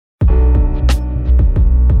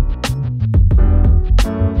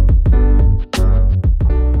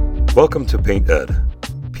Welcome to Paint Ed.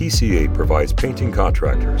 PCA provides painting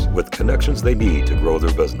contractors with connections they need to grow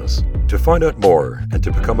their business. To find out more and to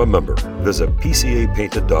become a member, visit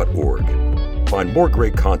pcapainted.org. Find more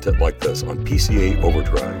great content like this on PCA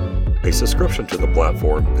Overdrive. A subscription to the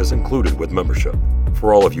platform is included with membership.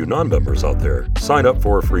 For all of you non-members out there, sign up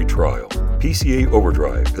for a free trial. PCA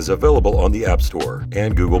Overdrive is available on the App Store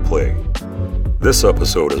and Google Play. This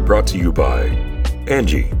episode is brought to you by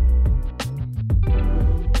Angie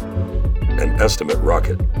and Estimate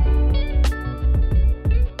Rocket.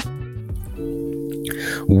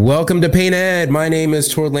 Welcome to Paint Ed. My name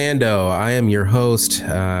is Torlando. I am your host.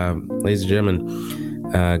 Ladies and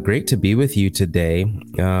gentlemen, great to be with you today.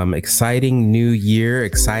 Exciting new year,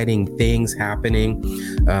 exciting things happening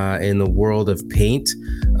in the world of paint.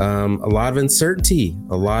 A lot of uncertainty,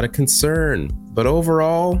 a lot of concern. But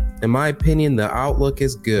overall, in my opinion, the outlook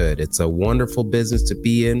is good. It's a wonderful business to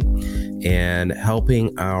be in, and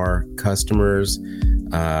helping our customers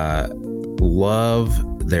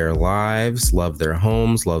love their lives, love their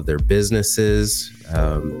homes, love their businesses,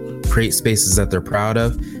 create spaces that they're proud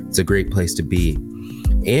of. It's a great place to be.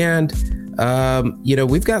 And,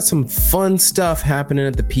 we've got some fun stuff happening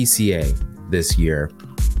at the PCA this year.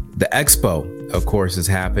 The Expo, of course, is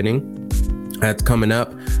happening. That's coming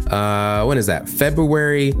up. When is that?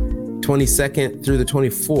 February 22nd through the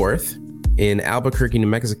 24th in Albuquerque, New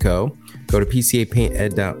Mexico. Go to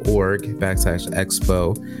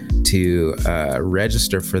pcapainted.org/expo to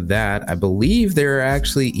register for that. I believe there are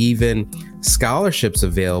actually even scholarships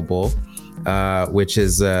available, which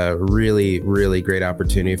is a really, really great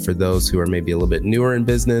opportunity for those who are maybe a little bit newer in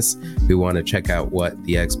business, who want to check out what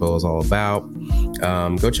the Expo is all about.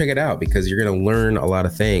 Go check it out because you're going to learn a lot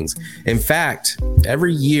of things. In fact,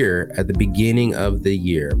 every year at the beginning of the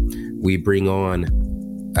year, we bring on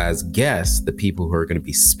as guests the people who are going to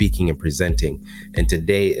be speaking and presenting. And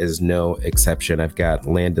today is no exception. I've got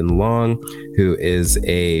Landon Long, who is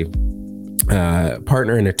a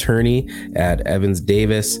partner and attorney at Evans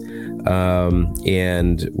Davis.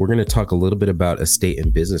 And we're going to talk a little bit about estate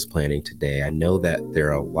and business planning today. I know that there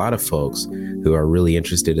are a lot of folks who are really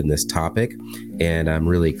interested in this topic, and I'm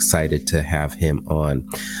really excited to have him on.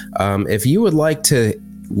 If you would like to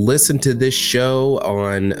listen to this show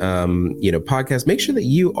on, podcast, make sure that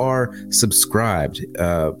you are subscribed.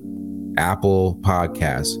 Apple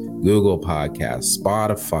Podcasts, Google Podcasts,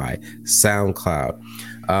 Spotify, SoundCloud.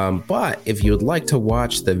 But if you would like to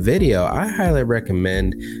watch the video, I highly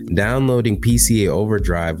recommend downloading PCA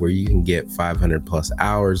Overdrive, where you can get 500 plus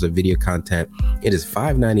hours of video content. It is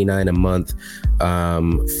 $5.99 a month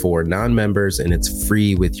for non-members, and it's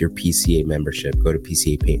free with your PCA membership. Go to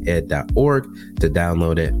pcapainted.org to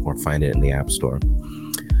download it or find it in the App Store.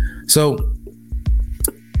 So,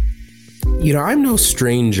 I'm no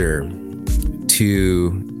stranger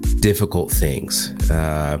to difficult things.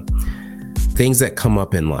 Things that come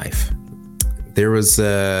up in life. There's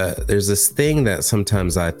this thing that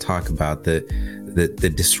sometimes I talk about, the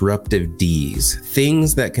disruptive D's,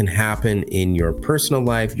 things that can happen in your personal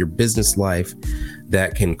life, your business life,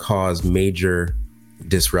 that can cause major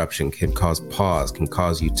disruption, can cause pause, can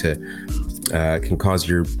cause your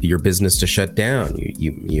business to shut down.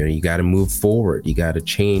 You got to move forward. You got to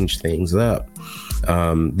change things up.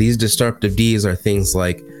 These disruptive D's are things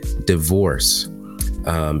like divorce,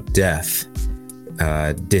 death,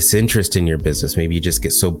 disinterest in your business. Maybe you just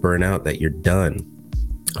get so burnt out that you're done.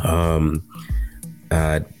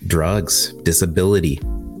 Drugs, disability.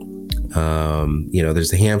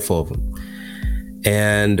 There's a handful of them.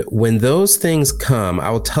 And when those things come,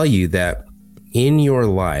 I will tell you that in your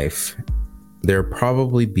life, there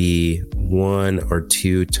probably be one or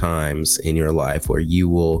two times in your life where you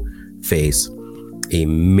will face a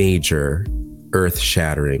major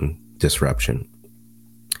earth-shattering disruption.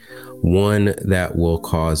 One that will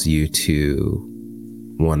cause you to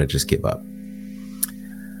want to just give up.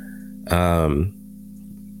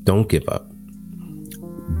 Don't give up.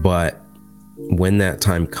 But when that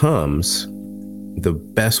time comes, the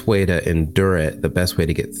best way to endure it, the best way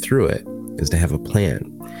to get through it, is to have a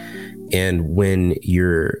plan. And when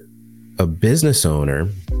you're a business owner,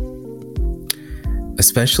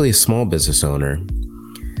 especially a small business owner,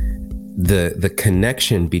 the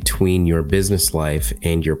connection between your business life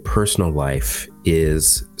and your personal life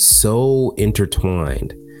is so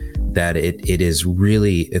intertwined that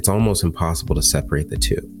it's almost impossible to separate the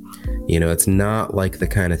two. It's not like the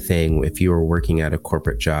kind of thing if you were working at a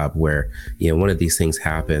corporate job where, one of these things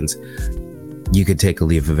happens, you could take a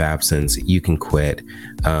leave of absence, you can quit,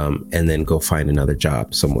 and then go find another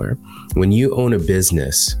job somewhere. When you own a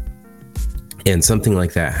business and something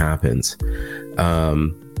like that happens,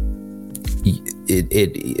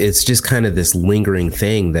 it's just kind of this lingering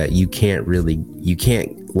thing that you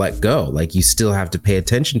can't let go. Like, you still have to pay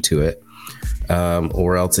attention to it,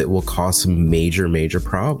 or else it will cause some major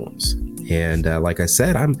problems. And like I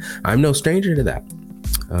said, I'm no stranger to that.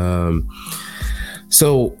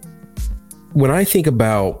 So when I think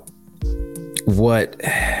about what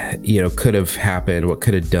could have happened, what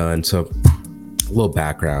could have done, so a little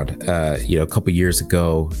background. A couple years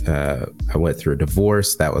ago, I went through a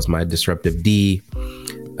divorce. That was my disruptive D.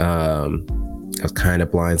 I was kind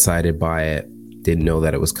of blindsided by it. Didn't know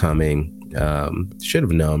that it was coming. Should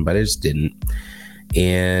have known, but I just didn't.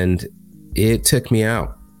 And it took me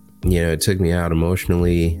out. It took me out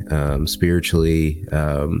emotionally, spiritually.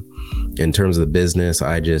 In terms of the business,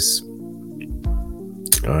 I just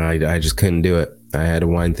couldn't do it. I had to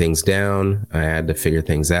wind things down. I had to figure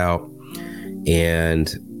things out.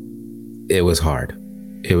 And it was hard.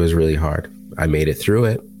 It was really hard. I made it through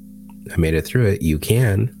it. You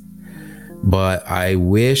can. But I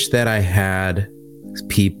wish that I had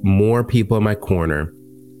more people in my corner,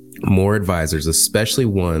 more advisors, especially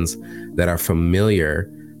ones that are familiar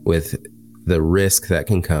with the risk that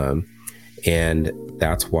can come. And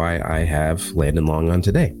that's why I have Landon Long on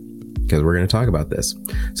today, because we're going to talk about this.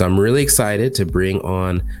 So I'm really excited to bring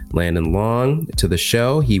on Landon Long to the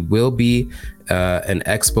show. He will be an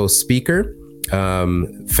expo speaker.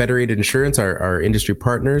 Federated Insurance, our industry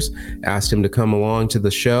partners, asked him to come along to the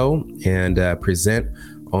show and present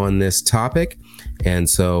on this topic. And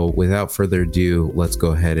so without further ado, let's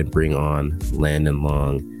go ahead and bring on Landon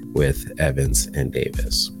Long with Evans and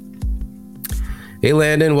Davis. Hey,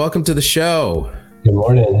 Landon, welcome to the show. Good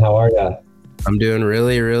morning. How are you? I'm doing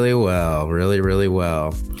really well. Really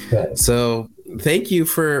well. Good. So thank you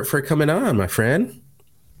for coming on, my friend.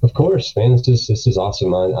 Of course, man. This is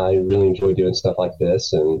awesome. I really enjoy doing stuff like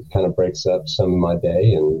this, and kind of breaks up some of my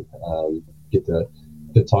day, and get to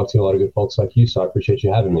talk to a lot of good folks like you. So I appreciate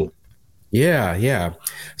you having me. Yeah.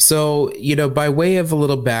 So, by way of a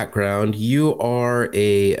little background, you are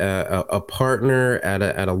a partner at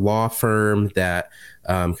a law firm that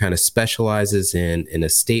kind of specializes in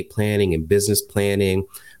estate planning and business planning.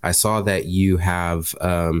 I saw that you have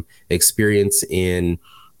experience in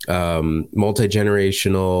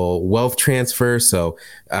multi-generational wealth transfer. So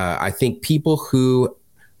I think people who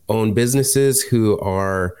own businesses who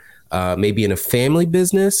are maybe in a family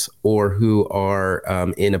business or who are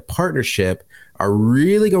in a partnership are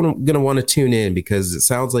really going to want to tune in, because it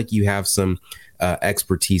sounds like you have some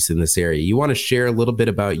expertise in this area. You want to share a little bit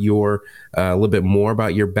about a little bit more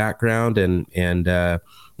about your background and the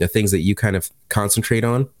things that you kind of concentrate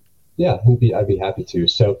on? Yeah, I'd be happy to.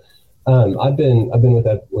 So I've been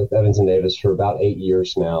with Evans and Davis for about 8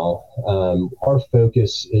 years now. Our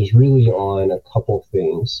focus is really on a couple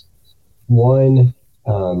things. One,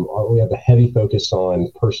 we have a heavy focus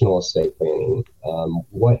on personal estate planning.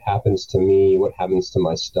 What happens to me? What happens to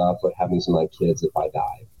my stuff? What happens to my kids if I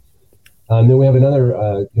die? Then we have another,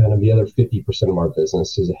 kind of the other 50% of our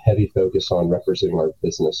business is a heavy focus on representing our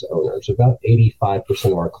business owners. About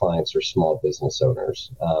 85% of our clients are small business owners.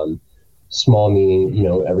 Small meaning,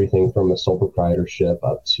 everything from a sole proprietorship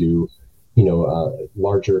up to,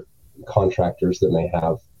 larger contractors that may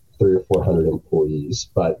have 300 or 400 employees.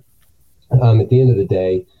 But at the end of the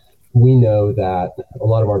day, we know that a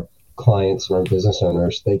lot of our clients and our business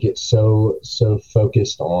owners, they get so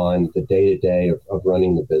focused on the day-to-day of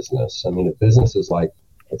running the business. I mean, a business is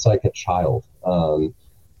it's like a child.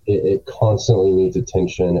 It constantly needs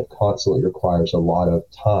attention. It constantly requires a lot of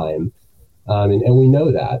time. And we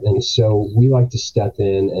know that. And so we like to step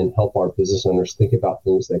in and help our business owners think about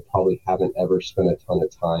things they probably haven't ever spent a ton of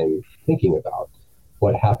time thinking about.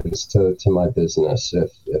 What happens to my business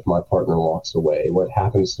if my partner walks away? What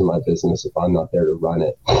happens to my business if I'm not there to run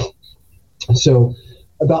it? So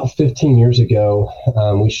about 15 years ago,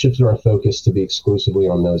 we shifted our focus to be exclusively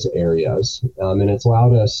on those areas. And it's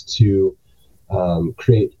allowed us to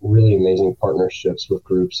create really amazing partnerships with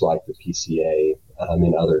groups like the PCA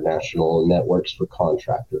and other national networks for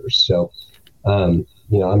contractors. So,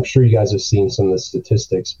 I'm sure you guys have seen some of the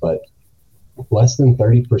statistics, but less than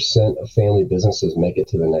 30% of family businesses make it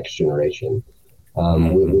to the next generation,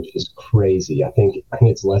 which is crazy. I think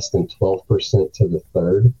it's less than 12% to the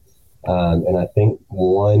third. And I think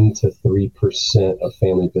 1 to 3% of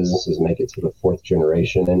family businesses make it to the fourth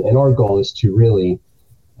generation. And our goal is to really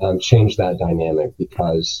change that dynamic,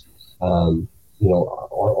 because,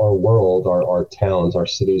 our world, our towns, our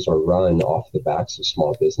cities are run off the backs of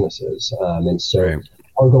small businesses. And so right.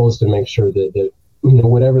 Our goal is to make sure that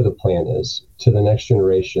whatever the plan is to the next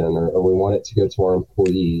generation, or we want it to go to our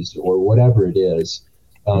employees or whatever it is,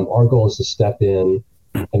 our goal is to step in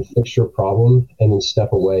and fix your problem and then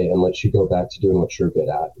step away and let you go back to doing what you're good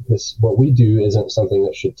at. What we do isn't something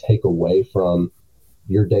that should take away from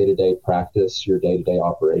your day-to-day practice, your day-to-day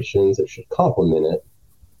operations. It should complement it.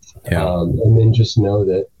 Yeah. And then just know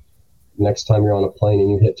that next time you're on a plane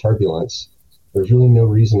and you hit turbulence, there's really no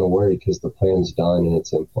reason to worry because the plan's done and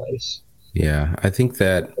it's in place. Yeah. I think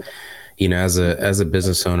that, as a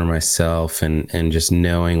business owner myself and just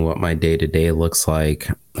knowing what my day-to-day looks like,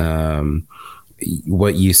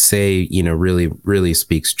 what you say, really, really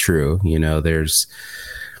speaks true. It's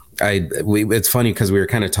funny because we were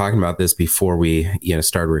kind of talking about this before we,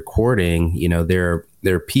 started recording. There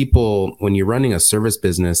are people, when you're running a service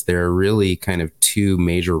business, there are really kind of two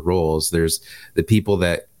major roles. There's the people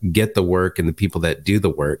that get the work and the people that do the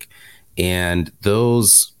work. And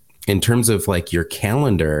those, in terms of like your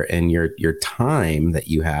calendar and your time that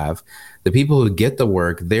you have, the people who get the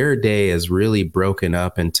work, their day is really broken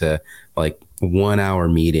up into like 1 hour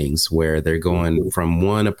meetings where they're going from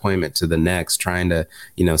one appointment to the next, trying to,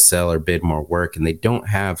 sell or bid more work. And they don't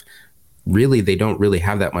really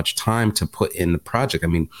have that much time to put in the project. I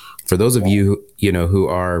mean, for those of you, who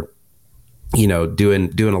are,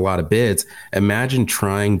 doing a lot of bids, imagine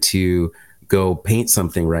trying to go paint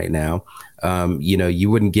something right now.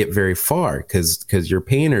 You wouldn't get very far because your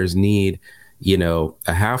painters need, a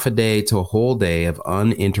half a day to a whole day of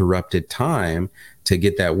uninterrupted time to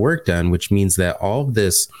get that work done, which means that all of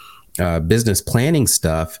this business planning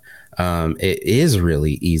stuff, it is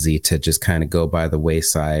really easy to just kind of go by the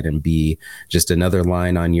wayside and be just another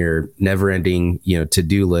line on your never-ending,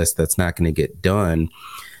 to-do list that's not going to get done.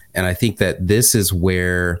 And I think that this is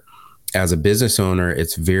where, as a business owner,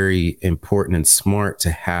 it's very important and smart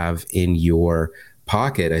to have in your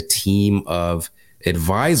pocket a team of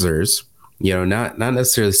advisors, not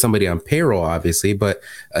necessarily somebody on payroll, obviously, but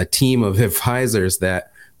a team of advisors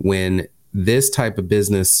that when this type of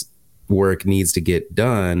business work needs to get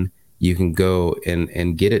done, you can go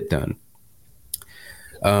and get it done.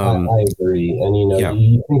 I agree. And,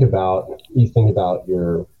 you think about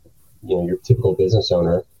your typical business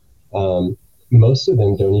owner. Most of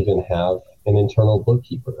them don't even have an internal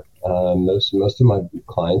bookkeeper. Most of my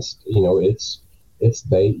clients, it's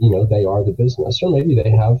they are the business, or maybe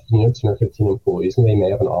they have 10 or 15 employees and they may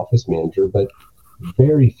have an office manager, but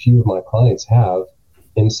very few of my clients have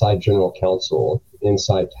inside general counsel,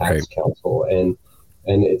 inside tax counsel, and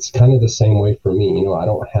it's kind of the same way for me. I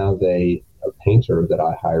don't have a painter that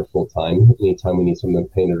I hire full time anytime we need something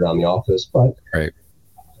painted around the office, but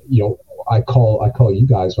I call you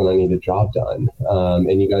guys when I need a job done,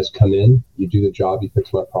 and you guys come in, you do the job, you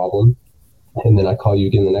fix my problem, and then I call you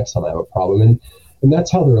again the next time I have a problem. And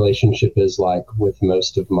that's how the relationship is like with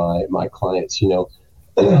most of my clients.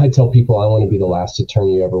 I tell people I want to be the last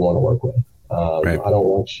attorney you ever want to work with. I don't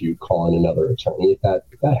want you calling another attorney. If that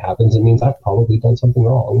happens, it means I've probably done something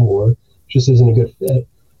wrong or just isn't a good fit.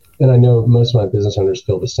 And I know most of my business owners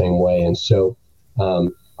feel the same way. And so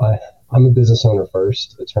I'm a business owner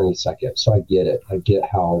first, attorney second. So I get it. I get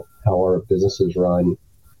how our businesses run.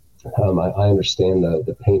 I understand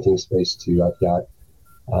the painting space too. I've got,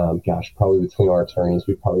 probably between our attorneys,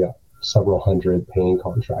 we've probably got several hundred painting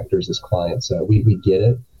contractors as clients. We get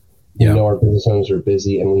it. We know our business owners are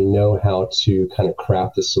busy, and we know how to kind of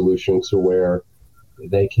craft a solution to where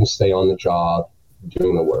they can stay on the job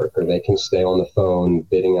doing the work, or they can stay on the phone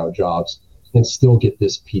bidding out jobs and still get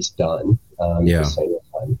this piece done at the same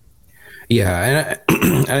time. Yeah,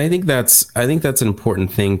 and I think that's an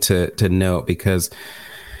important thing to note, because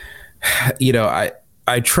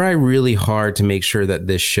I try really hard to make sure that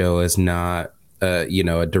this show is not a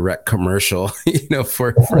direct commercial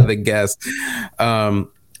for the guest.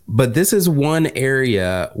 But this is one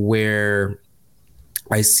area where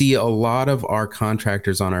I see a lot of our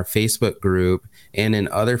contractors on our Facebook group and in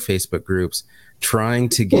other Facebook groups trying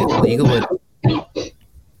to get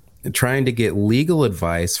legal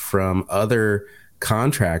advice from other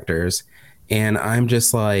contractors. And I'm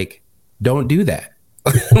just like, don't do that.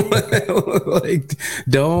 Like,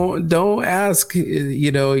 don't ask,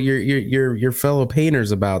 your fellow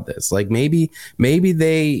painters about this. Like maybe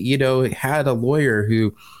they, had a lawyer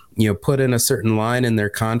who, put in a certain line in their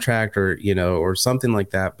contract or something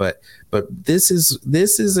like that. But this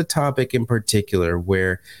is a topic in particular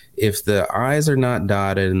where if the I's are not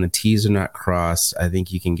dotted and the T's are not crossed, I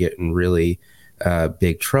think you can get in really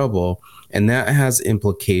big trouble. And that has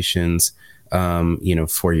implications,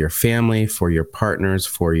 for your family, for your partners,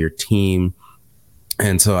 for your team.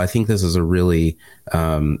 And so I think this is a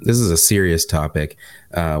serious topic,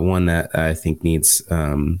 one that I think needs,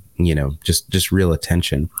 just real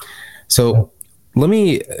attention. So let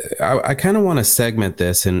me, I kind of want to segment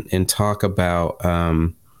this and talk about,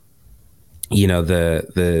 you know,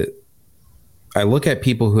 I look at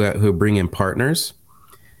people who bring in partners,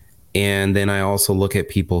 and then I also look at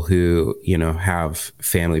people who, you know, have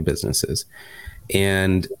family businesses,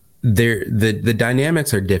 and the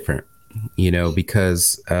dynamics are different, you know,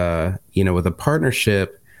 because, you know, with a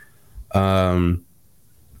partnership,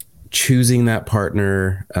 choosing that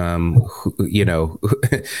partner, you know,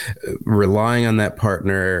 relying on that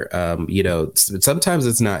partner, you know, sometimes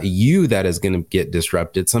it's not you that is going to get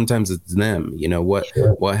disrupted. Sometimes it's them. You know,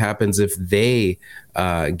 what happens if they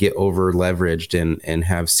get over leveraged and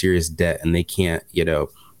have serious debt and they can't, you know,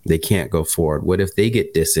 they can't go forward? What if they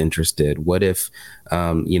get disinterested? What if,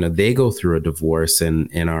 you know, they go through a divorce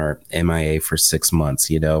and are MIA for 6 months?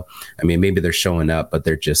 You know, I mean, maybe they're showing up, but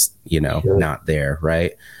they're just, you know, not there.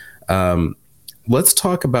 Right. Let's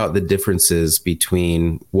talk about the differences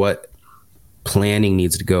between what planning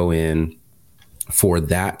needs to go in for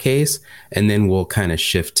that case, and then we'll kind of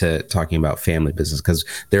shift to talking about family business, because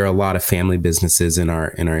there are a lot of family businesses in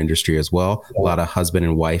our industry as well. A lot of husband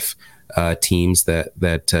and wife teams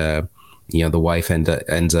that you know, the wife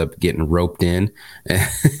ends up getting roped in.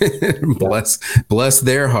 bless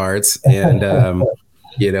their hearts, and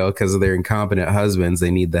you know, because of their incompetent husbands,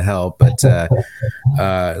 they need the help. But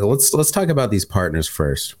let's talk about these partners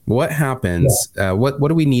first. What happens? What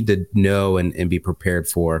do we need to know and be prepared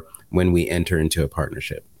for when we enter into a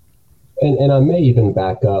partnership? And I may even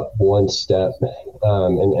back up one step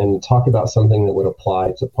and talk about something that would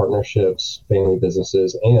apply to partnerships, family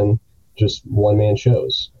businesses, and just one-man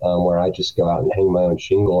shows, where I just go out and hang my own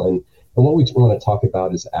shingle. And what we want to talk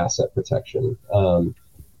about is asset protection.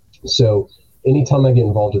 So anytime I get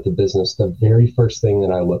involved with the business, the very first thing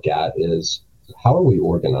that I look at is, how are we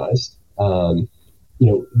organized? You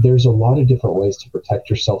know, there's a lot of different ways to protect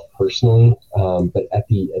yourself personally, but at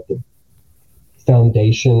the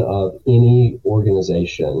foundation of any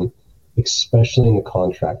organization, especially in the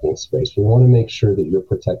contracting space, we want to make sure that you're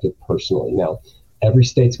protected personally. Now, every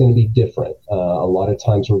state's going to be different. A lot of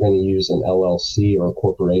times we're going to use an LLC or a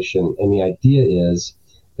corporation, and the idea is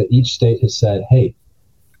that each state has said, hey,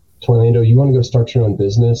 Torlando, you want to go start your own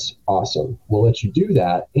business? Awesome. We'll let you do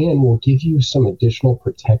that, and we'll give you some additional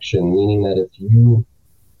protection, meaning that if you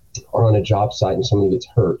are on a job site and somebody gets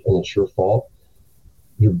hurt and it's your fault,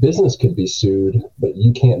 your business could be sued, but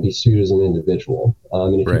you can't be sued as an individual.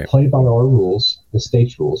 And if you play by our rules, the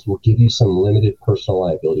state's rules, we'll give you some limited personal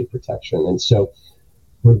liability protection. And so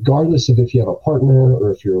regardless of if you have a partner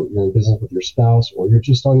or if you're in business with your spouse or you're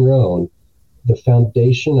just on your own, the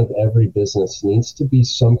foundation of every business needs to be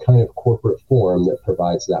some kind of corporate form that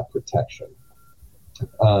provides that protection.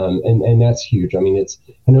 And that's huge. I mean,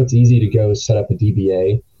 I know it's easy to go set up a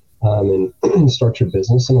DBA and start your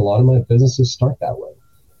business. And a lot of my businesses start that way.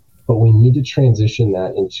 But we need to transition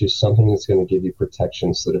that into something that's going to give you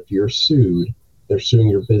protection, so that if you're sued, they're suing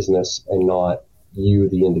your business and not you,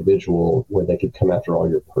 the individual, where they could come after all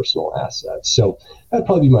your personal assets. So that'd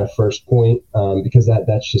probably be my first point, because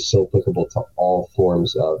that's just so applicable to all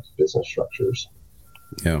forms of business structures.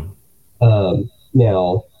 Yeah.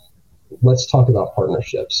 Now, let's talk about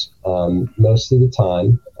partnerships. Most of the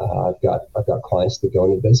time, I've got clients that go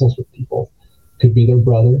into business with people. Could be their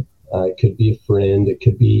brother. It could be a friend. It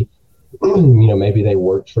could be, you know, maybe they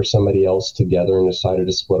worked for somebody else together and decided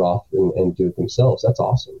to split off and do it themselves. That's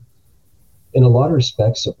awesome. In a lot of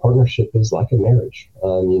respects, a partnership is like a marriage.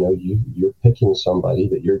 You know, you're picking somebody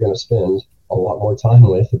that you're going to spend a lot more time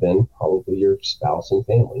with than probably your spouse and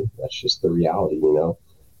family. That's just the reality, you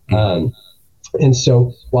know. And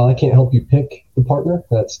so while I can't help you pick the partner,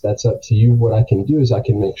 that's up to you. What I can do is I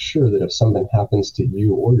can make sure that if something happens to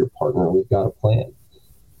you or your partner, we've got a plan.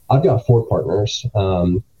 I've got 4 partners,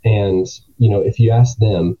 and, you know, if you ask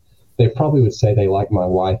them, they probably would say they like my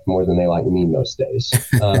wife more than they like me most days.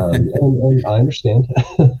 And I understand.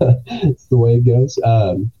 It's the way it goes.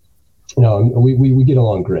 We get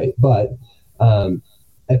along great, but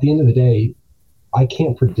at the end of the day, I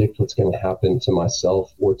can't predict what's going to happen to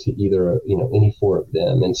myself or to either, you know, any 4 of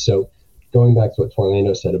them. And so going back to what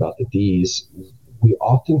Torlando said about the D's, we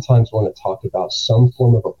oftentimes want to talk about some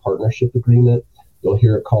form of a partnership agreement. You'll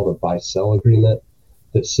hear it called a buy-sell agreement,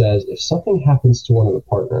 that says if something happens to one of the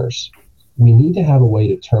partners, we need to have a way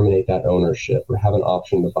to terminate that ownership or have an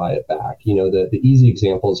option to buy it back. You know, the easy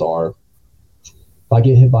examples are, if I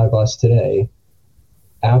get hit by a bus today,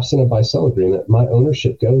 absent a buy-sell agreement, my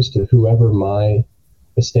ownership goes to whoever my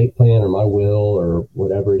estate plan or my will or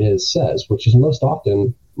whatever it is says, which is most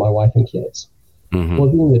often my wife and kids. Mm-hmm. Well,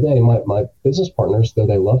 at the end of the day, my business partners, though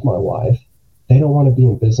they love my wife, they don't want to be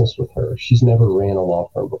in business with her. She's never ran a law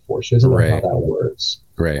firm before. She doesn't know how that works.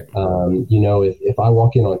 Right. If I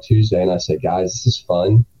walk in on Tuesday and I say, guys, this is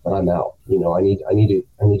fun, but I'm out. I need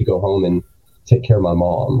to go home and take care of my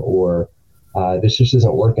mom, or this just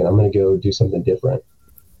isn't working. I'm going to go do something different.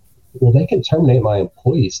 Well, they can terminate my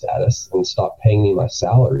employee status and stop paying me my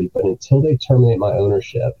salary, but until they terminate my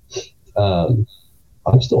ownership, I'm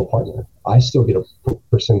still a partner. I still get a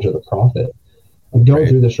percentage of the profit. I'm going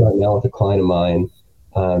through this right now with a client of mine.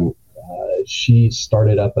 She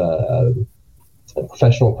started up a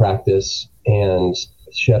professional practice, and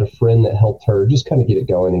she had a friend that helped her just kind of get it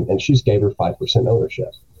going, and she just gave her 5%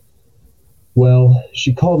 ownership. Well,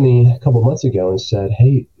 she called me a couple of months ago and said,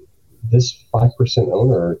 hey, this 5%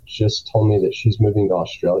 owner just told me that she's moving to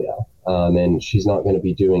Australia, and she's not going to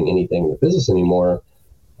be doing anything in the business anymore.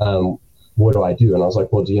 What do I do? And I was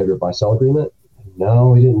like, well, do you have your buy-sell agreement? No,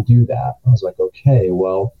 we didn't do that. I was like, okay,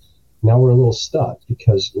 well, now we're a little stuck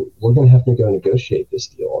because we're going to have to go negotiate this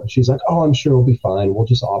deal. And she's like, oh, I'm sure we'll be fine. We'll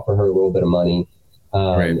just offer her a little bit of money,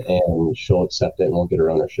 and she'll accept it, and we'll get her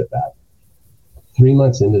ownership back. 3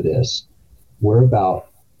 months into this, we're about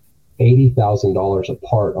 $80,000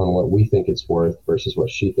 apart on what we think it's worth versus what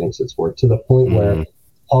she thinks it's worth, to the point where it's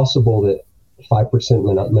possible that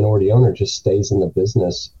 5% minority owner just stays in the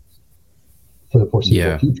business for the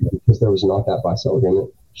foreseeable future because there was not that buy-sell agreement.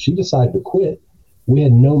 She decided to quit. We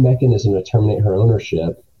had no mechanism to terminate her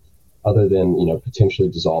ownership other than, potentially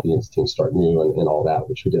dissolve the entity and start new and all that,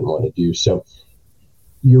 which we didn't want to do. So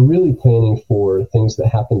you're really planning for things that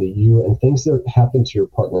happen to you and things that happen to your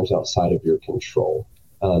partners outside of your control.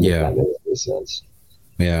 If that makes any sense.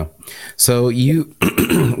 Yeah. So you,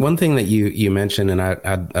 one thing that you mentioned, and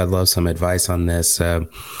I'd love some advice on this.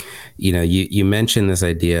 You mentioned this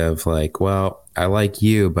idea of like, well, I like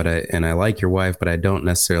you, and I like your wife, but I don't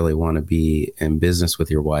necessarily want to be in business with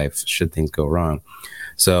your wife should things go wrong.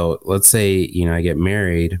 So let's say, I get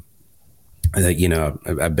married,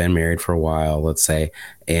 I've been married for a while, let's say,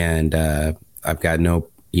 and I've got no,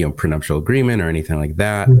 prenuptial agreement or anything like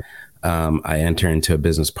that. I enter into a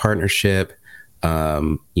business partnership.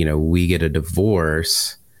 We get a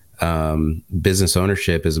divorce. Business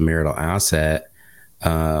ownership is a marital asset.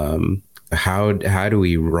 How do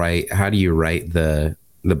you write the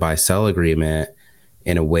buy-sell agreement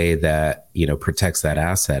in a way that, protects that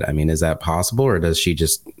asset? I mean, is that possible, or does she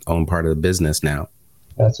just own part of the business now?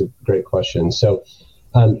 That's a great question. So,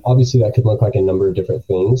 obviously that could look like a number of different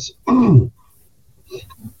things.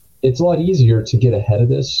 It's a lot easier to get ahead of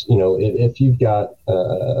this. If you've got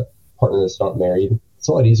a partner that's not married, it's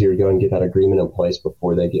a lot easier to go and get that agreement in place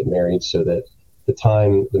before they get married, so that the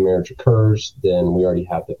time the marriage occurs, then we already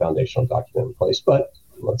have the foundational document in place. But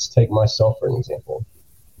let's take myself for an example.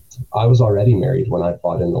 I was already married when I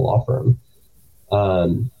bought in the law firm.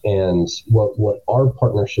 And what our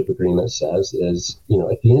partnership agreement says is,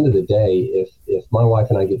 at the end of the day, if my wife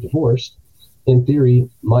and I get divorced, in theory,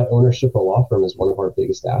 my ownership of a law firm is one of our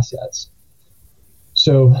biggest assets.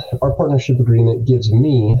 So our partnership agreement gives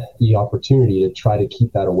me the opportunity to try to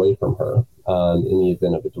keep that away from her in the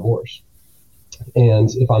event of a divorce. And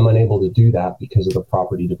if I'm unable to do that because of the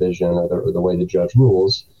property division or the way the judge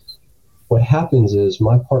rules, what happens is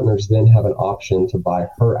my partners then have an option to buy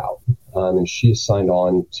her out. And she is signed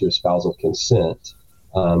on to a spousal consent.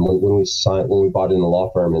 When we bought in the law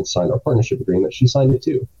firm and signed our partnership agreement, she signed it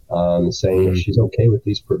too, saying that she's okay with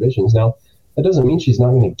these provisions. Now, that doesn't mean she's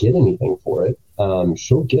not going to get anything for it.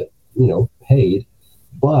 She'll get, paid,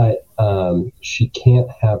 but she can't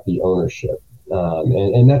have the ownership.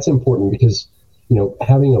 And that's important because,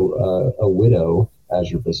 having a widow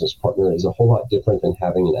as your business partner is a whole lot different than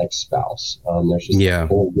having an ex-spouse. There's just a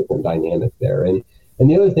whole different dynamic there. And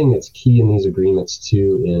the other thing that's key in these agreements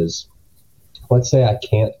too is, let's say I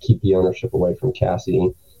can't keep the ownership away from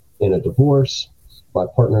Cassie in a divorce, my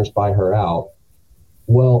partners buy her out.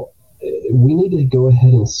 Well, we need to go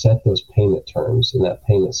ahead and set those payment terms and that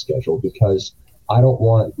payment schedule, because I don't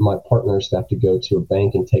want my partners to have to go to a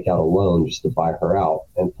bank and take out a loan just to buy her out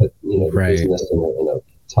and put the business in a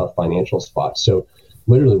tough financial spot. So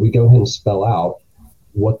literally we go ahead and spell out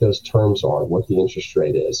what those terms are, what the interest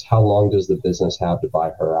rate is, how long does the business have to buy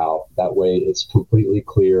her out. That way it's completely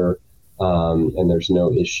clear, and there's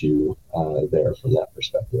no issue there from that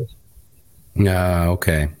perspective.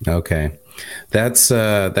 Okay. That's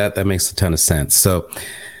that makes a ton of sense. So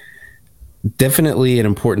definitely an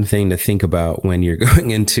important thing to think about when you're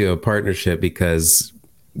going into a partnership, because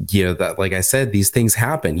that, like I said, these things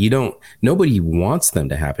happen. Nobody wants them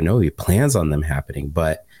to happen. Nobody plans on them happening.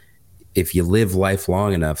 But if you live life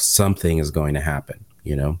long enough, something is going to happen,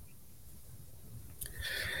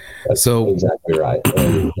 That's So exactly right.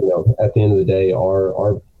 And, at the end of the day,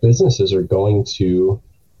 our businesses are going to,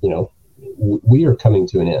 we are coming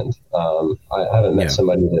to an end. I haven't met yeah,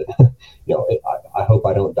 somebody that, I hope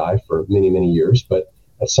I don't die for many, many years, but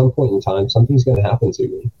at some point in time, something's going to happen to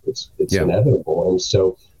me. It's yeah, inevitable. And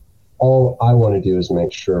so all I want to do is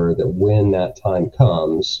make sure that when that time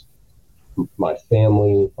comes, my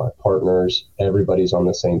family, my partners, everybody's on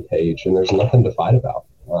the same page, and there's nothing to fight about.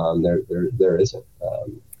 There isn't.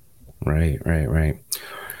 Right.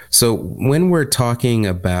 So when we're talking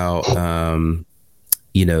about,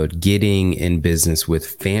 getting in business with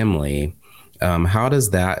family, how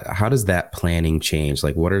does that planning change?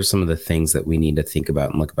 Like, what are some of the things that we need to think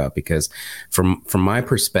about and look about? Because from my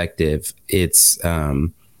perspective, it's,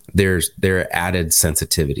 there are added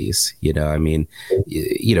sensitivities, I mean,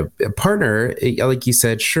 a partner, like you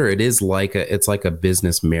said, sure, it's like a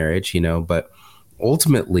business marriage, but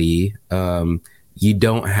ultimately, you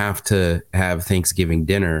don't have to have Thanksgiving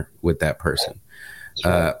dinner with that person.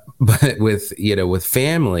 Right. But with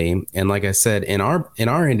family, and like I said, in our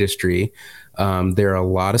industry, there are a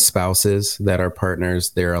lot of spouses that are partners.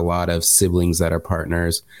 There are a lot of siblings that are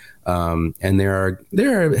partners, and there are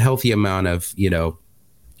a healthy amount of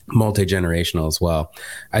multi-generational as well.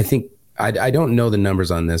 I think I don't know the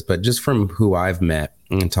numbers on this, but just from who I've met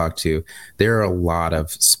and talked to, there are a lot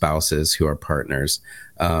of spouses who are partners.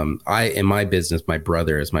 In my business, my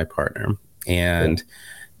brother is my partner, and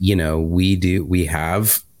we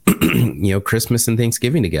have Christmas and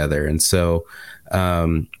Thanksgiving together, and so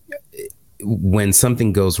when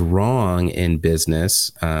something goes wrong in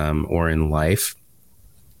business or in life,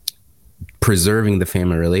 preserving the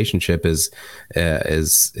family relationship is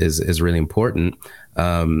really important.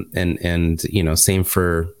 And same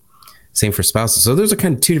for spouses. So those are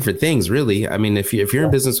kind of two different things, really. I mean, if you're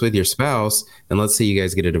in business with your spouse, and let's say you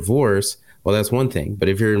guys get a divorce, well, that's one thing. But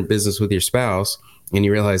if you're in business with your spouse and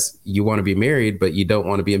you realize you want to be married, but you don't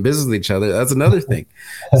want to be in business with each other, that's another thing.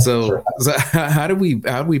 So how do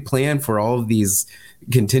we plan for all of these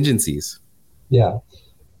contingencies? Yeah.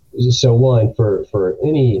 So one, for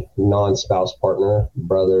any non-spouse partner,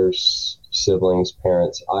 brothers, siblings,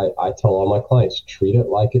 parents, I tell all my clients, treat it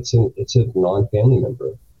like it's a non-family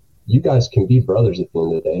member. You guys can be brothers at the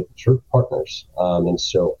end of the day, but you're partners. And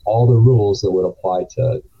so all the rules that would apply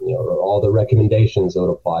to, or all the recommendations that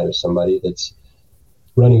would apply to somebody that's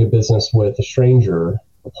running a business with a stranger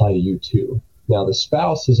apply to you too. Now, the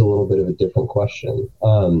spouse is a little bit of a different question.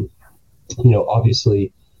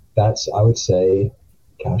 Obviously that's, I would say,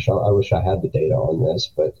 gosh, I wish I had the data on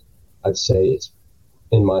this, but I'd say it's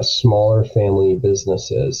in my smaller family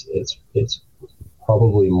businesses, it's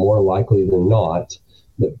probably more likely than not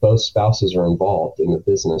that both spouses are involved in the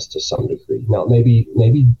business to some degree. Now, maybe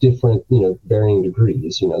different, varying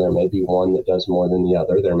degrees. There may be one that does more than the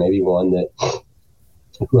other. There may be one that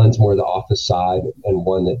runs more the office side and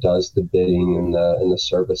one that does the bidding and the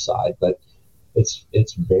service side. But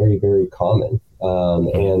it's very, very common.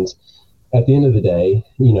 And at the end of the day,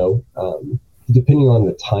 depending on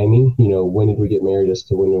the timing, when did we get married as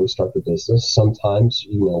to when did we start the business? Sometimes,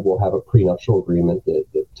 we'll have a prenuptial agreement that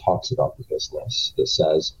talks about the business, that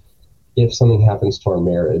says, if something happens to our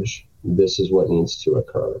marriage, this is what needs to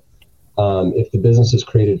occur. If the business is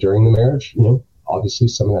created during the marriage, obviously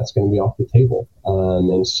some of that's going to be off the table.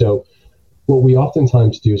 And so what we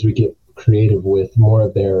oftentimes do is we get creative with more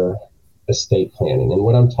of their estate planning. And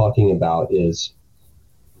what I'm talking about is,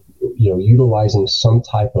 utilizing some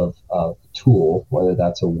type of tool, whether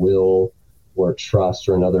that's a will or a trust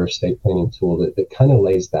or another estate planning tool that kind of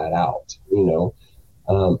lays that out.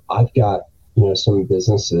 I've got, some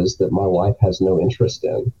businesses that my wife has no interest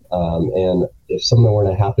in. And if something were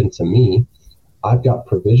to happen to me, I've got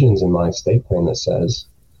provisions in my estate plan that says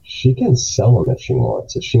she can sell them if she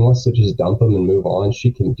wants. If she wants to just dump them and move on,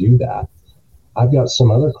 she can do that. I've got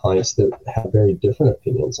some other clients that have very different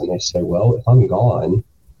opinions, and they say, well, if I'm gone,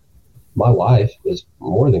 my wife is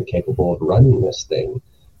more than capable of running this thing.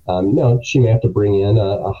 She may have to bring in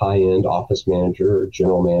a high-end office manager or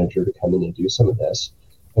general manager to come in and do some of this.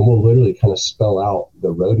 And we'll literally kind of spell out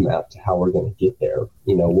the roadmap to how we're going to get there.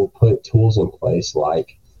 We'll put tools in place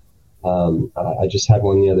like, I just had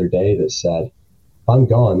one the other day that said, if I'm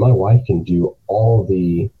gone, my wife can do all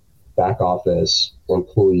the back office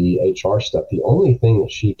employee HR stuff. The only thing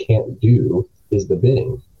that she can't do is the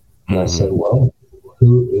bidding. And I said, well,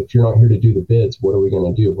 if you're not here to do the bids, what are we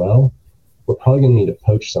going to do? Well, we're probably going to need to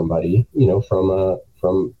poach somebody, from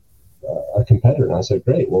a competitor. And I said,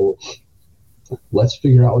 great. Well, let's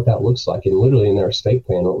figure out what that looks like. And literally in their estate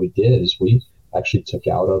plan, what we did is we actually took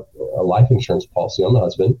out a life insurance policy on the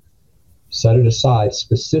husband, set it aside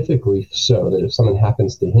specifically so that if something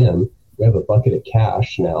happens to him, we have a bucket of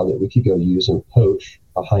cash now that we could go use and poach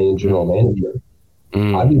a high-end general manager.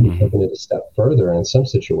 I've even taken it a step further in some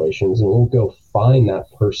situations, and we'll go find that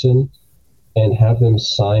person and have them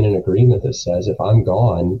sign an agreement that says if I'm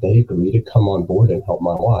gone, they agree to come on board and help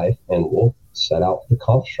my wife, and we'll set out the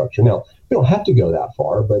comp structure. Now, we don't have to go that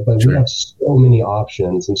far, but we have so many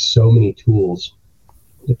options and so many tools,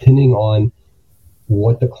 depending on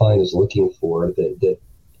what the client is looking for,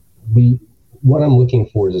 what I'm looking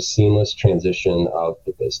for is a seamless transition of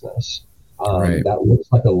the business. That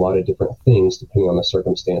looks like a lot of different things depending on the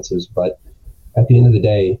circumstances. But at the end of the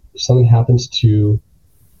day, if something happens to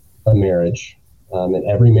a marriage, and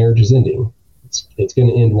every marriage is ending, it's going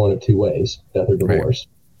to end one of two ways, death or divorce.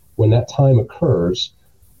 When that time occurs,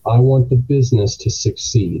 I want the business to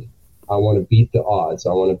succeed. I want to beat the odds.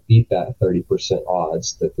 I want to beat that 30%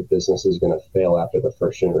 odds that the business is going to fail after the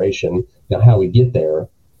first generation. Now, how we get there,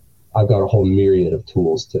 I've got a whole myriad of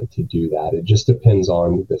tools to do that. It just depends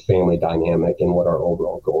on the family dynamic and what our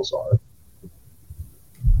overall goals are.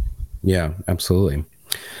 Yeah, absolutely.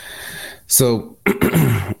 So,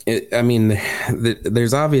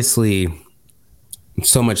 there's obviously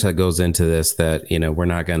so much that goes into this that, we're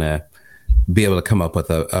not going to be able to come up with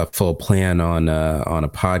a full plan on a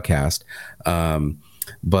podcast.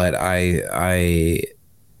 But I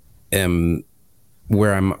am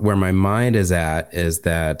where my mind is at is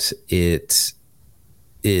that it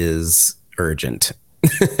is urgent.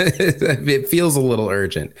 It feels a little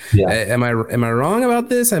urgent. Yeah. Am I wrong about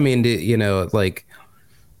this? I mean,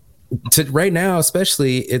 right now,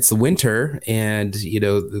 especially, it's the winter, and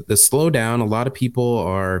the slowdown. A lot of people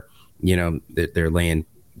are, they're laying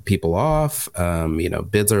people off.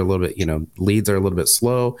 Bids are a little bit, leads are a little bit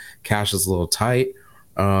slow. Cash is a little tight.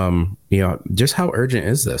 Just how urgent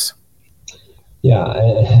is this? Yeah,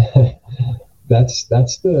 that's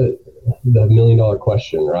the $1 million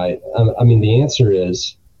question, right? The answer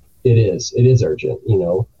is, it is urgent.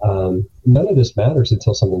 None of this matters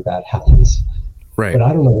until something bad happens. Right. But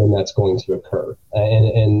I don't know when that's going to occur.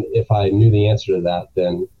 And if I knew the answer to that,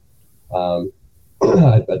 then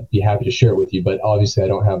I'd be happy to share it with you. But obviously, I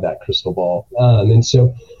don't have that crystal ball. And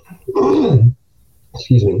so,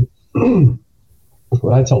 excuse me,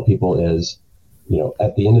 what I tell people is,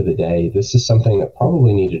 at the end of the day, this is something that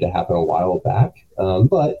probably needed to happen a while back.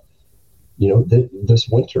 But this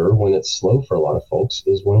winter, when it's slow for a lot of folks,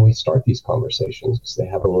 is when we start these conversations because they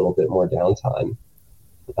have a little bit more downtime.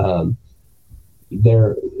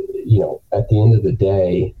 At the end of the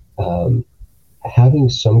day, having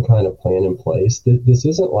some kind of plan in place, this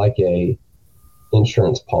isn't like a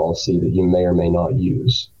insurance policy that you may or may not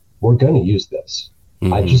use. We're going to use this.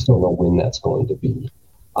 Mm-hmm. I just don't know when that's going to be.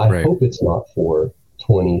 I hope it's not for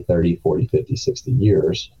 20, 30, 40, 50, 60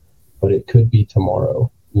 years, but it could be tomorrow.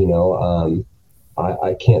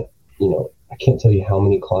 I can't tell you how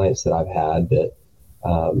many clients that I've had that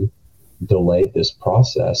delayed this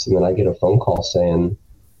process. And then I get a phone call saying,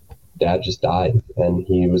 Dad just died and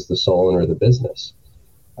he was the sole owner of the business.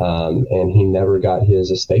 And he never got his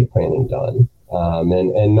estate planning done.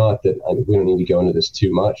 And not that we don't need to go into this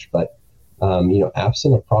too much, but,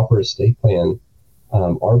 absent a proper estate plan,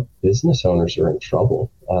 our business owners are in trouble.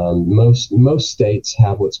 Most states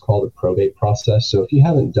have what's called a probate process. So if you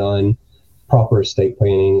haven't done proper estate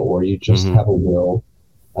planning, or you just have a will,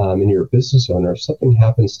 and you're a business owner, if something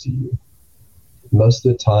happens to you, most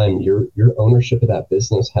of the time your ownership of that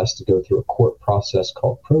business has to go through a court process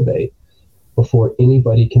called probate before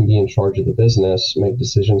anybody can be in charge of the business, make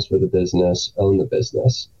decisions for the business, own the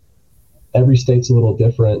business. Every state's a little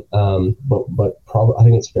different, but probably I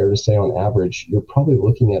think it's fair to say on average, you're probably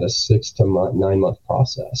looking at a 6 to 9 month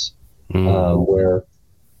process where,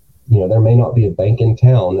 there may not be a bank in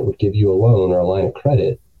town that would give you a loan or a line of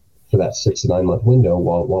credit for that 6 to 9 month window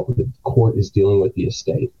while the court is dealing with the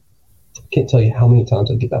estate. I can't tell you how many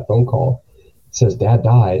times I get that phone call. It says, Dad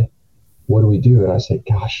died. What do we do? And I say,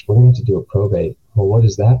 gosh, we're going to have to do a probate. Well, what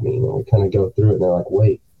does that mean? And we kind of go through it, and they're like,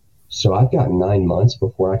 wait, so I've got 9 months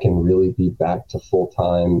before I can really be back to full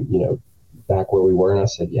time, back where we were. And I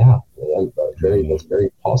said, yeah, that's very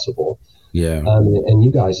possible. Yeah. And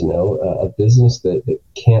you guys know a business that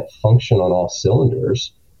can't function on all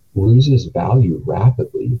cylinders loses value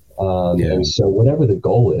rapidly. And so whatever the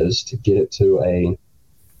goal is to get it to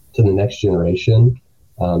the next generation,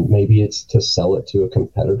 maybe it's to sell it to a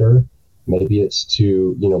competitor. Maybe it's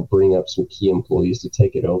to, bring up some key employees to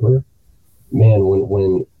take it over. Man,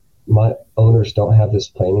 when my owners don't have this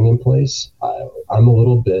planning in place, I'm a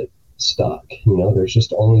little bit stuck. There's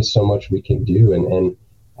just only so much we can do. And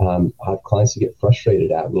I have clients that get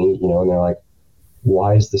frustrated at me, and they're like,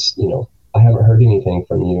 why is this, I haven't heard anything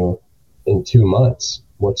from you in 2 months.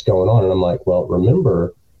 What's going on? And I'm like, well,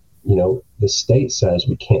 remember, the state says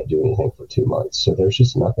we can't do anything for 2 months. So there's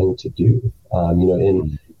just nothing to do.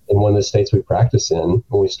 In one of the states we practice in,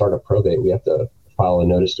 when we start a probate, we have to file a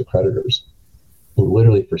notice to creditors. And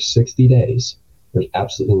literally for 60 days, there's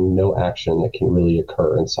absolutely no action that can really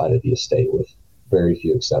occur inside of the estate with very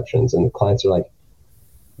few exceptions. And the clients are like,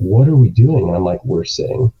 what are we doing? And I'm like, we're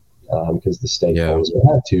sitting, because the state told us we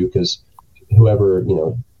had to, because whoever,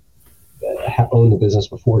 owned the business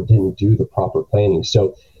before didn't do the proper planning.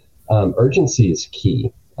 So urgency is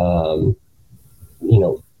key.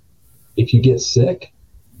 If you get sick,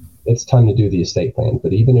 it's time to do the estate plan.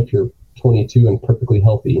 But even if you're 22 and perfectly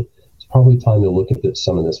healthy, it's probably time to look at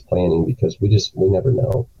some of this planning, because we never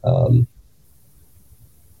know.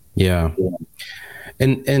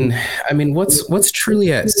 And I mean, what's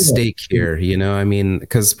truly at stake here? I mean,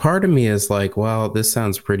 because part of me is like, well, this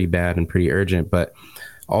sounds pretty bad and pretty urgent, but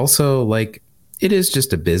also like, it is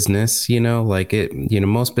just a business,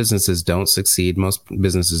 most businesses don't succeed. Most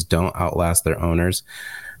businesses don't outlast their owners.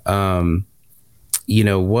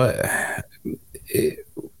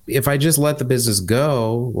 If I just let the business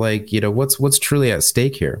go, like, what's truly at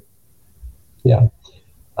stake here? Yeah.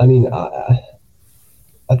 I mean,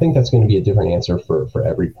 I think that's going to be a different answer for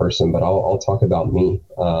every person, but I'll talk about me.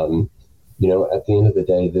 At the end of the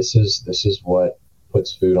day, this is what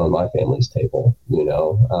puts food on my family's table.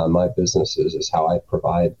 My business is how I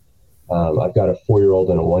provide. I've got a 4-year-old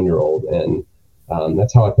and a 1-year-old, and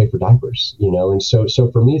that's how I pay for diapers, and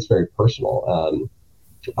so for me, it's very personal.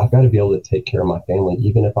 I've got to be able to take care of my family,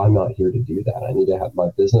 even if I'm not here to do that. I need to have my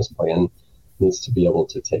business plan needs to be able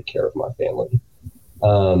to take care of my family.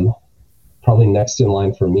 Probably next in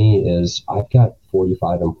line for me is I've got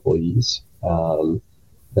 45 employees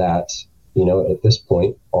that, at this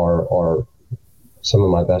point are some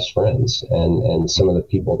of my best friends and some of the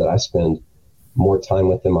people that I spend more time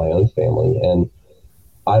with in my own family. And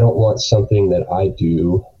I don't want something that I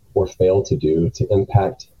do or fail to do to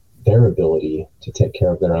impact their ability to take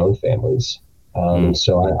care of their own families.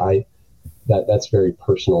 So that's very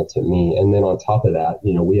personal to me. And then on top of that,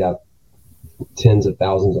 we have tens of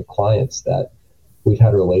thousands of clients that we've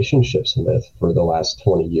had relationships with for the last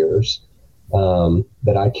 20 years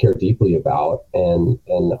that I care deeply about. And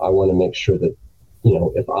I want to make sure that,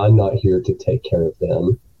 if I'm not here to take care of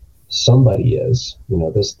them, somebody is.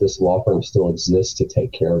 This law firm still exists to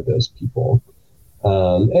take care of those people.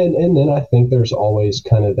 And then I think there's always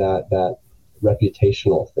kind of that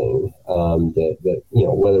reputational thing that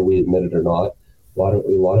whether we admit it or not, a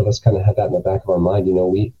lot of us kind of have that in the back of our mind.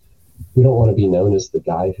 We don't want to be known as the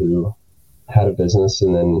guy who had a business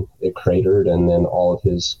and then it cratered, and then all of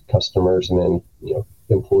his customers and then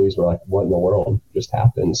employees were like, what in the world just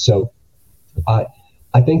happened? So I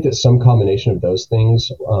think that some combination of those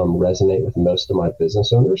things resonate with most of my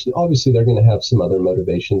business owners. And obviously, they're going to have some other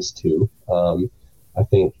motivations too. I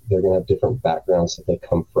think they're going to have different backgrounds that they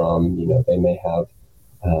come from. They may have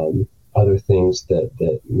other things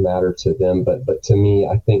that matter to them. But to me,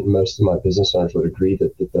 I think most of my business owners would agree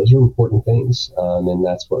that those are important things. And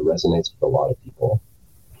that's what resonates with a lot of people.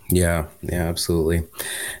 Yeah, absolutely.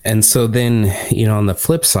 And so then, on the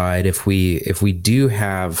flip side, if we do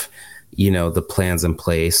have, the plans in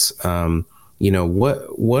place,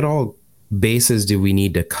 what all bases do we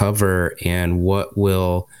need to cover, and what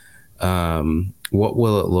will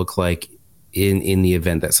it look like in the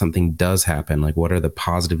event that something does happen? Like, what are the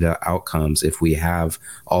positive outcomes if we have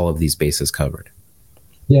all of these bases covered?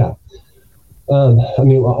 Yeah.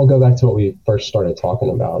 I'll go back to what we first started talking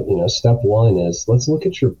about. Step one is let's look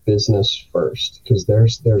at your business first, because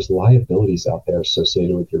there's liabilities out there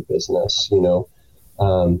associated with your business.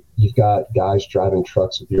 You've got guys driving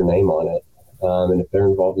trucks with your name on it. And if they're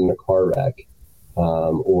involved in a car wreck,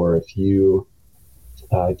 or if you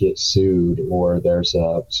get sued, or there's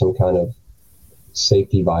some kind of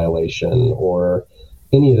safety violation or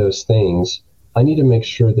any of those things, I need to make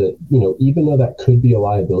sure that, even though that could be a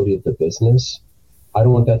liability of the business, I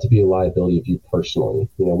don't want that to be a liability of you personally.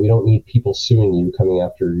 We don't need people suing you, coming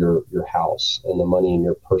after your house and the money in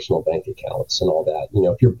your personal bank accounts and all that.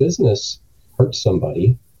 If your business hurts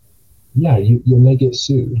somebody, yeah, you may get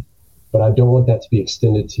sued, but I don't want that to be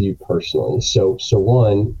extended to you personally. So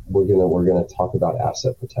one, we're gonna talk about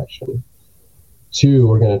asset protection. Two,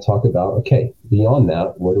 we're going to talk about, okay, beyond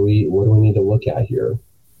that, what do we need to look at here?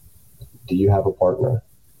 Do you have a partner?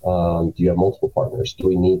 Do you have multiple partners? Do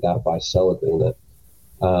we need that buy-sell agreement?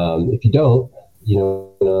 If you don't,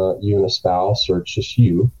 you and a spouse, or just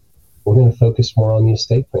you, we're going to focus more on the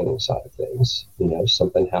estate planning side of things.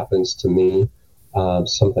 Something happens to me,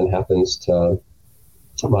 something happens to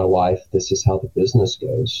my wife, this is how the business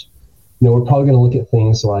goes. We're probably going to look at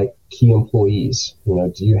things like key employees.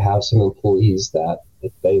 Do you have some employees that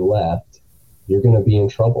if they left, you're going to be in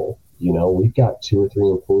trouble? We've got 2 or 3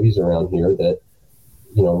 employees around here that,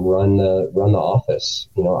 run the office.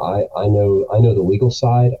 I know the legal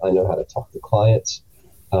side. I know how to talk to clients.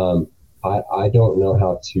 I don't know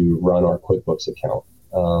how to run our QuickBooks account.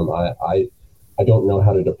 I don't know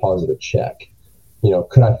how to deposit a check.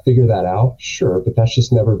 Could I figure that out? Sure, but that's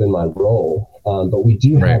just never been my role. But we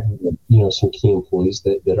do have, some key employees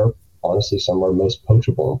that are honestly some of our most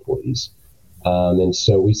poachable employees. And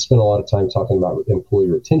so we spend a lot of time talking about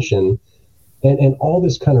employee retention, and all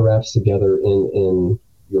this kind of wraps together in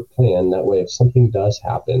your plan. That way, if something does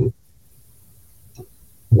happen,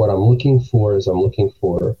 what I'm looking for is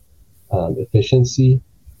efficiency.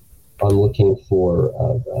 I'm looking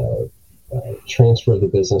for transfer of the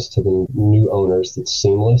business to the new owners that's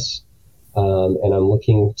seamless. And I'm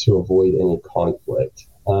looking to avoid any conflict.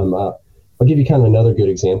 I'll give you kind of another good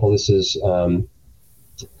example. This is kind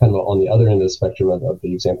of on the other end of the spectrum of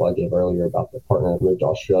the example I gave earlier about the partner that moved to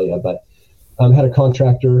Australia. But I had a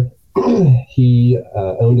contractor. He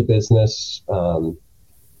owned a business.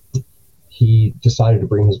 He decided to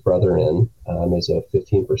bring his brother in as a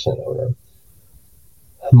 15% owner.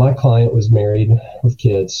 My client was married with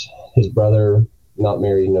kids. His brother, not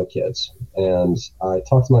married, no kids. And I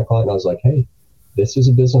talked to my client and I was like, hey, this is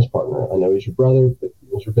a business partner. I know he's your brother, but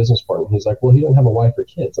he's your business partner. He's like, well, he doesn't have a wife or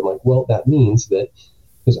kids. I'm like, well, that means that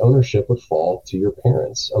his ownership would fall to your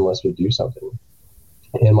parents unless we do something.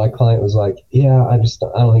 And my client was like, yeah, I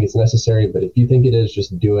don't think it's necessary, but if you think it is,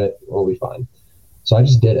 just do it. We'll be fine. So I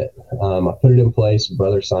just did it. I put it in place.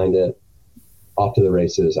 Brother signed it. Off to the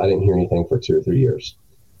races. I didn't hear anything for 2 or 3 years.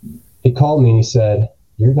 He called me and he said,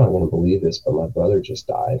 you're not going to believe this, but my brother just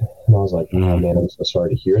died. And I was like, oh man, I'm so sorry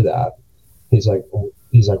to hear that. He's like,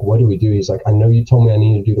 what do we do? He's like, I know you told me I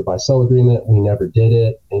needed to do the buy-sell agreement. We never did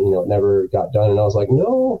it. And, it never got done. And I was like,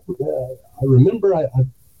 no, I remember I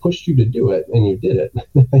pushed you to do it and you did it.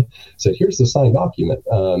 I said, here's the signed document.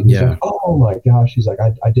 He's like, oh my gosh. He's like,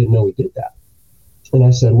 I didn't know we did that. And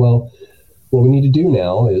I said, well, what we need to do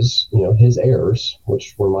now is, his heirs,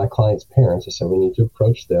 which were my client's parents, I said, we need to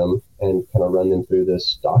approach them and kind of run them through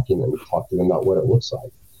this document and talk to them about what it looks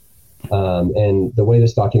like. And the way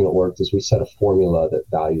this document worked is we set a formula that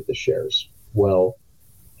valued the shares. Well,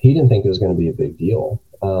 he didn't think it was going to be a big deal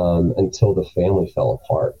until the family fell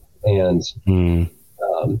apart. And,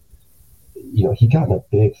 he got in a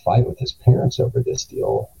big fight with his parents over this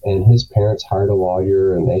deal. And his parents hired a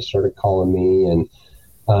lawyer and they started calling me. And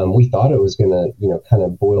we thought it was going to, kind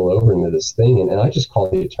of boil over into this thing. And I just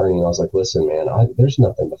called the attorney and I was like, listen, man, there's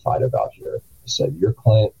nothing to fight about here. I said, your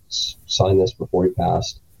client signed this before he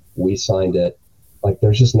passed. We signed it. Like,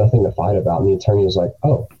 there's just nothing to fight about. And the attorney was like,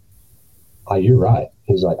 oh, you're right.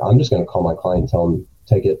 He's like, I'm just going to call my client and tell him,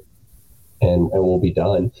 take it and we'll be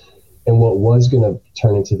done. And what was going to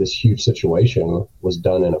turn into this huge situation was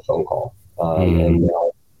done in a phone call. And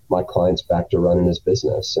now my client's back to running his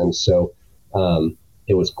business. And so,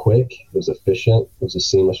 it was quick, it was efficient, it was a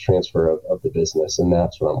seamless transfer of the business. And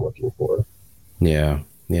that's what I'm looking for. Yeah.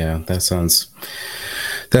 That sounds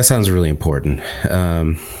really important.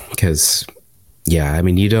 Because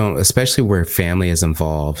you don't, especially where family is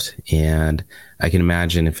involved. And I can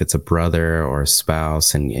imagine if it's a brother or a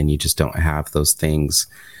spouse and you just don't have those things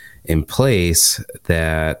in place,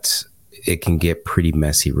 that it can get pretty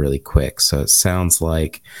messy really quick. So it sounds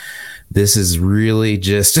like this is really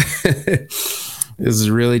just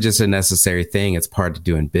a necessary thing. It's part of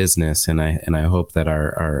doing business, and I hope that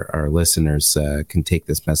our listeners can take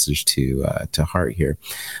this message to heart here.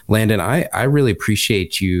 Landon, I really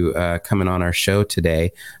appreciate you coming on our show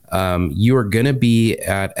today. You are going to be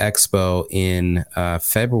at Expo in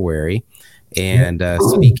February, and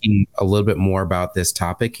speaking a little bit more about this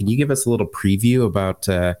topic. Can you give us a little preview about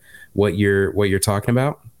what you're talking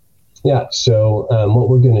about? Yeah. So what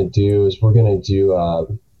we're going to do is we're going to do a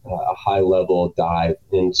high-level dive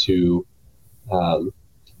into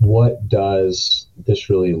what does this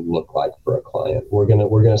really look like for a client. We're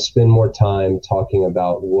gonna spend more time talking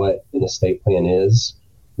about what an estate plan is,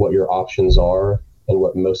 what your options are, and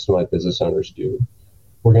what most of my business owners do.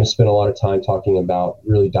 We're going to spend a lot of time talking about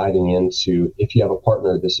really diving into, if you have a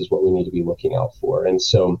partner, this is what we need to be looking out for. And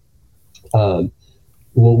so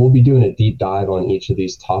we'll be doing a deep dive on each of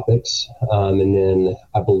these topics. And then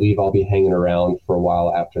I believe I'll be hanging around for a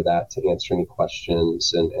while after that to answer any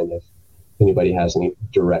questions. And if anybody has any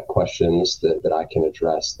direct questions that I can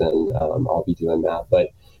address, then I'll be doing that. But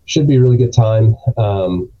should be a really good time.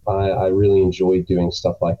 I really enjoy doing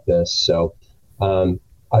stuff like this. So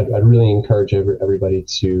I'd really encourage everybody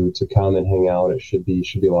to come and hang out. It should be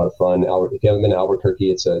a lot of fun. If you haven't been to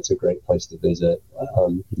Albuquerque, it's a great place to visit.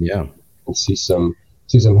 And see some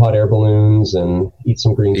hot air balloons and eat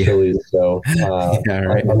some green chilies. So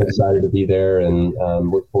right. I'm excited to be there and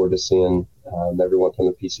look forward to seeing everyone from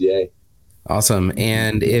the PCA. Awesome.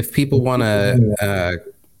 And if people want to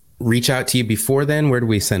reach out to you before then, where do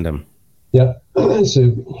we send them? Yep.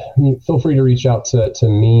 So feel free to reach out to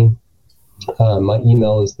me. My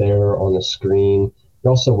email is there on the screen.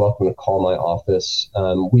 You're also welcome to call my office.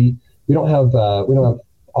 We don't have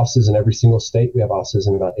offices in every single state. We have offices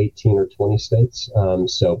in about 18 or 20 states.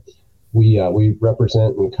 So we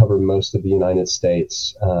represent and cover most of the United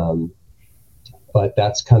States. But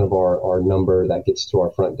that's kind of our number that gets to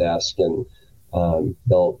our front desk, and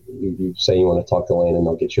you say you want to talk to Lane, and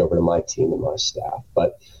they'll get you over to my team and my staff.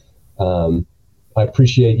 But I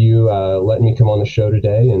appreciate you letting me come on the show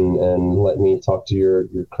today and letting me talk to your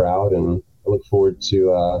crowd, and I look forward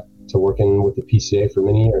to working with the PCA for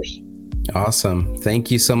many years. Awesome.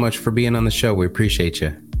 Thank you so much for being on the show. We appreciate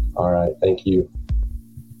you. All right. Thank you.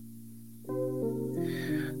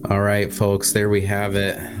 All right, folks, there we have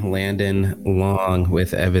it. Landon Long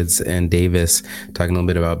with Evans and Davis talking a little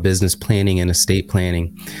bit about business planning and estate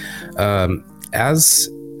planning. As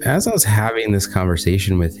I was having this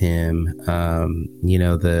conversation with him,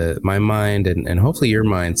 my mind and hopefully your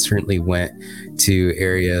mind certainly went to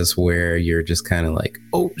areas where you're just kind of like,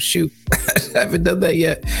 oh shoot, I haven't done that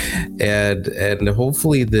yet, and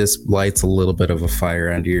hopefully this lights a little bit of a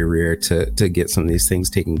fire under your rear to get some of these things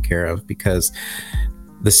taken care of, because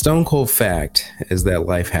the stone cold fact is that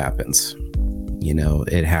life happens.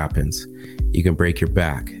 It happens. You can break your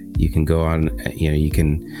back. You can go on. You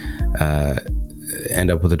can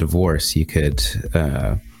end up with a divorce. You could,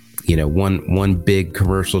 one big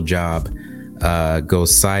commercial job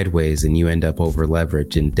goes sideways and you end up over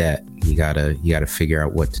leveraged in debt. You gotta figure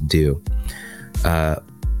out what to do.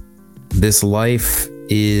 This life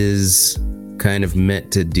is kind of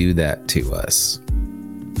meant to do that to us.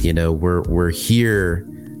 We're here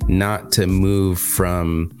not to move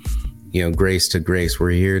from grace to grace. We're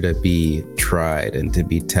here to be tried and to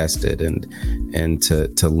be tested and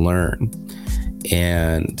to learn.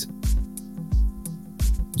 And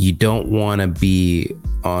you don't want to be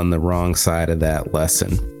on the wrong side of that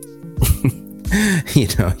lesson.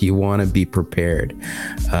 You want to be prepared.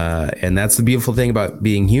 And that's the beautiful thing about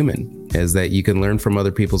being human, is that you can learn from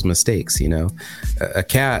other people's mistakes. A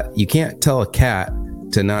cat, you can't tell a cat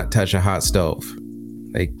to not touch a hot stove.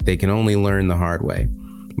 They can only learn the hard way.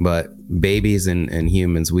 But babies and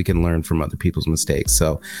humans, we can learn from other people's mistakes.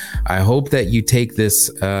 So I hope that you take this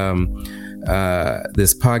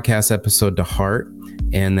this podcast episode to heart,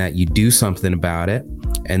 and that you do something about it,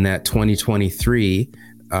 and that 2023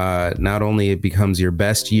 not only it becomes your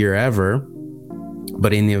best year ever,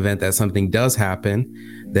 but in the event that something does happen,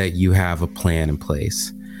 that you have a plan in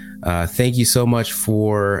place. Thank you so much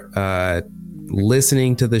for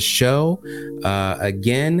listening to the show.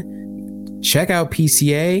 Again, check out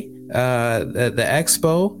PCA, the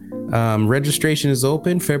expo. Registration is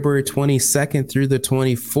open February 22nd through the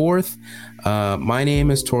 24th. My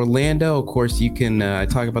name is Torlando. Of course, you can I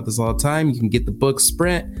talk about this all the time. You can get the book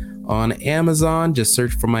Sprint on Amazon. Just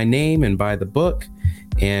search for my name and buy the book.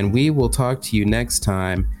 And we will talk to you next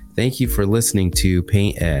time. Thank you for listening to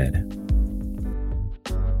Paint Ed.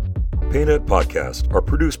 Paint Ed podcasts are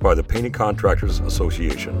produced by the Painting Contractors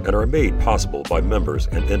Association and are made possible by members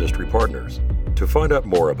and industry partners. To find out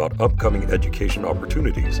more about upcoming education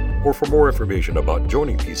opportunities or for more information about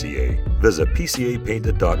joining PCA, visit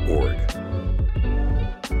pcapainted.org.